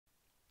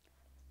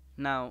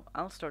Now,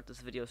 I'll start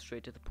this video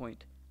straight to the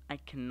point. I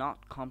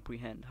cannot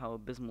comprehend how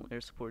abysmal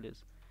Eir Support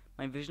is.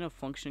 My vision of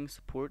functioning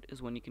support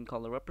is when you can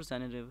call a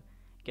representative,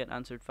 get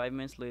answered 5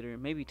 minutes later,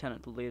 maybe 10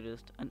 at the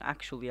latest, and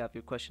actually have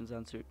your questions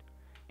answered.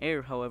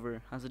 Eir,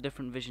 however, has a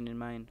different vision in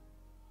mind.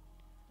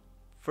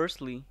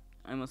 Firstly,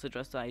 I must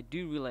address that I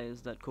do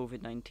realize that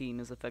COVID-19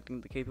 is affecting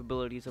the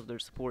capabilities of their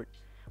support,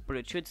 but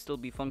it should still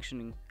be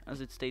functioning,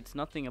 as it states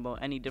nothing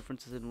about any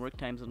differences in work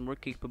times and work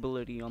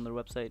capability on their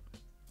website.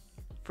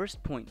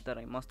 First point that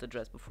I must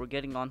address before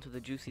getting on to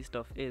the juicy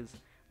stuff is,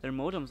 their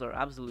modems are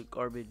absolute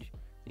garbage.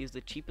 They use the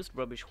cheapest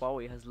rubbish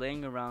Huawei has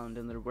laying around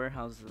in their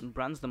warehouses and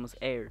brands them as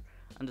Eir,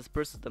 and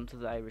disperses them to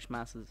the Irish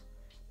masses.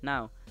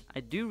 Now, I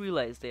do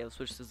realize they have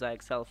switched to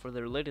XL for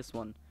their latest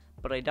one,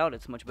 but I doubt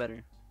it's much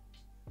better.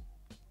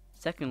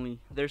 Secondly,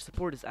 their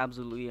support is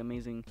absolutely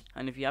amazing,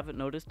 and if you haven't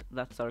noticed,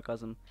 that's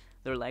sarcasm.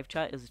 Their live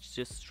chat is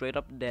just straight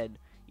up dead.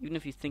 Even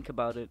if you think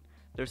about it,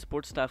 their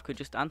support staff could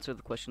just answer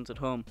the questions at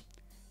home.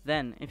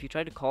 Then, if you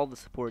try to call the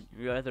support,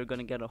 you're either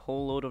gonna get a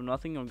whole load of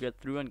nothing or get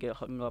through and get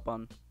hung up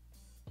on.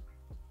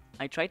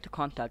 I tried to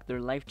contact their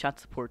live chat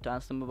support to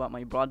ask them about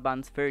my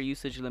broadband's fair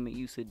usage limit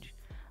usage,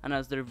 and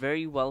as their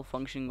very well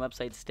functioning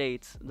website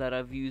states that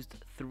I've used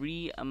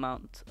 3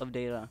 amounts of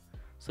data,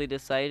 so they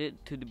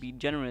decided to be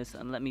generous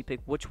and let me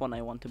pick which one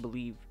I want to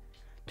believe.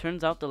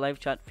 Turns out the live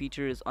chat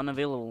feature is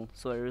unavailable,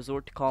 so I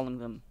resort to calling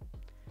them.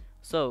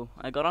 So,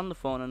 I got on the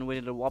phone and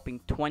waited a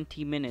whopping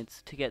 20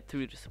 minutes to get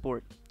through to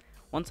support.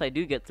 Once I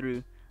do get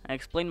through, I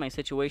explain my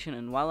situation,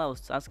 and while I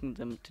was asking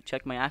them to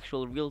check my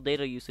actual real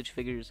data usage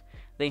figures,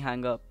 they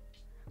hang up.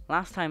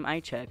 Last time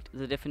I checked,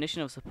 the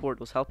definition of support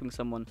was helping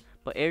someone,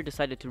 but Eir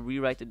decided to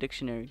rewrite the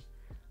dictionary.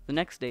 The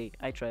next day,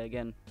 I try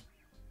again.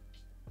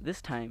 This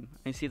time,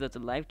 I see that the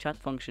live chat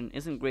function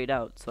isn't grayed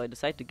out, so I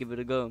decide to give it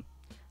a go.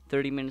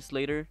 30 minutes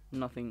later,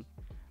 nothing.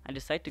 I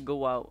decide to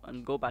go out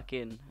and go back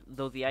in,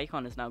 though the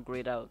icon is now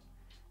grayed out.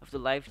 If the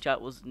live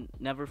chat was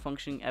never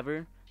functioning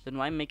ever, then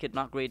why make it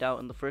not grayed out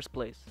in the first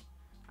place?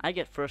 I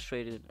get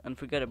frustrated and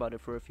forget about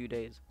it for a few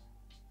days.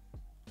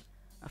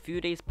 A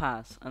few days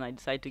pass and I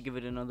decide to give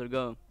it another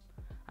go.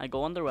 I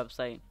go on their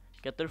website,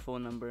 get their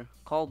phone number,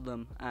 called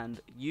them,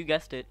 and, you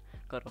guessed it,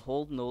 got a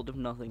whole load of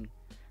nothing.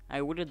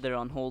 I waited there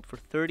on hold for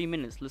 30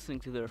 minutes listening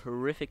to their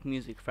horrific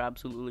music for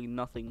absolutely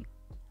nothing.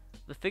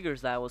 The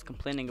figures that I was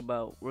complaining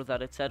about were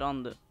that it said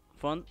on the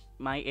front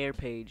My Eir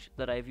page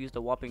that I've used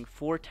a whopping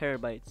 4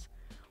 terabytes,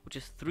 which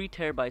is 3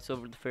 terabytes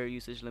over the fair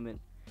usage limit.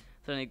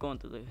 Then I go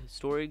into the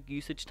historic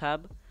usage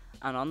tab,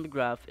 and on the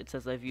graph it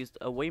says I've used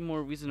a way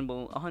more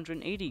reasonable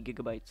 180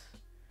 gigabytes.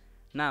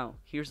 Now,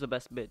 here's the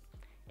best bit.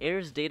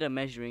 Eir's data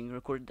measuring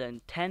recorded that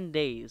in 10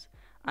 days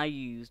I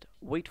used,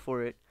 wait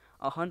for it,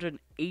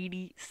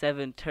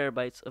 187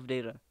 terabytes of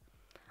data.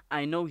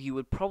 I know you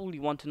would probably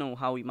want to know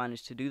how we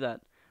managed to do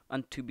that,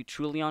 and to be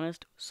truly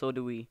honest, so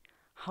do we.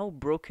 How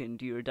broken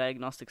do your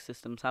diagnostic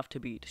systems have to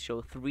be to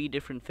show 3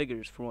 different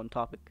figures for one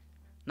topic?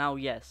 Now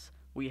yes,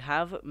 we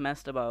have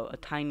messed about a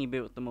tiny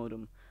bit with the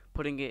modem,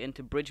 putting it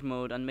into bridge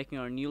mode and making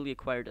our newly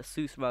acquired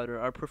ASUS router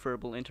our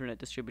preferable internet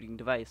distributing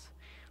device.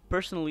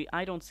 Personally,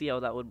 I don't see how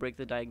that would break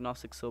the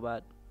diagnostics so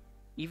bad.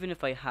 Even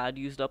if I had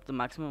used up the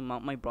maximum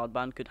amount my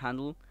broadband could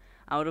handle,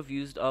 I would have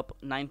used up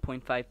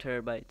 9.5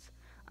 terabytes.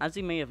 As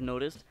you may have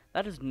noticed,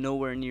 that is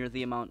nowhere near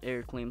the amount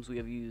Eir claims we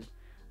have used.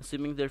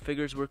 Assuming their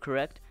figures were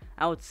correct,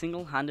 I would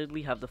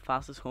single-handedly have the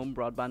fastest home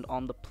broadband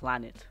on the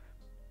planet.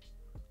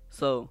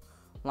 So,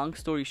 long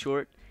story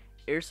short,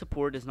 Eir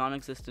support is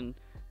non-existent,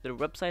 their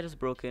website is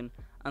broken,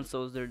 and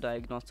so is their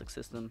diagnostic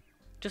system.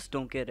 Just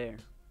don't get Eir.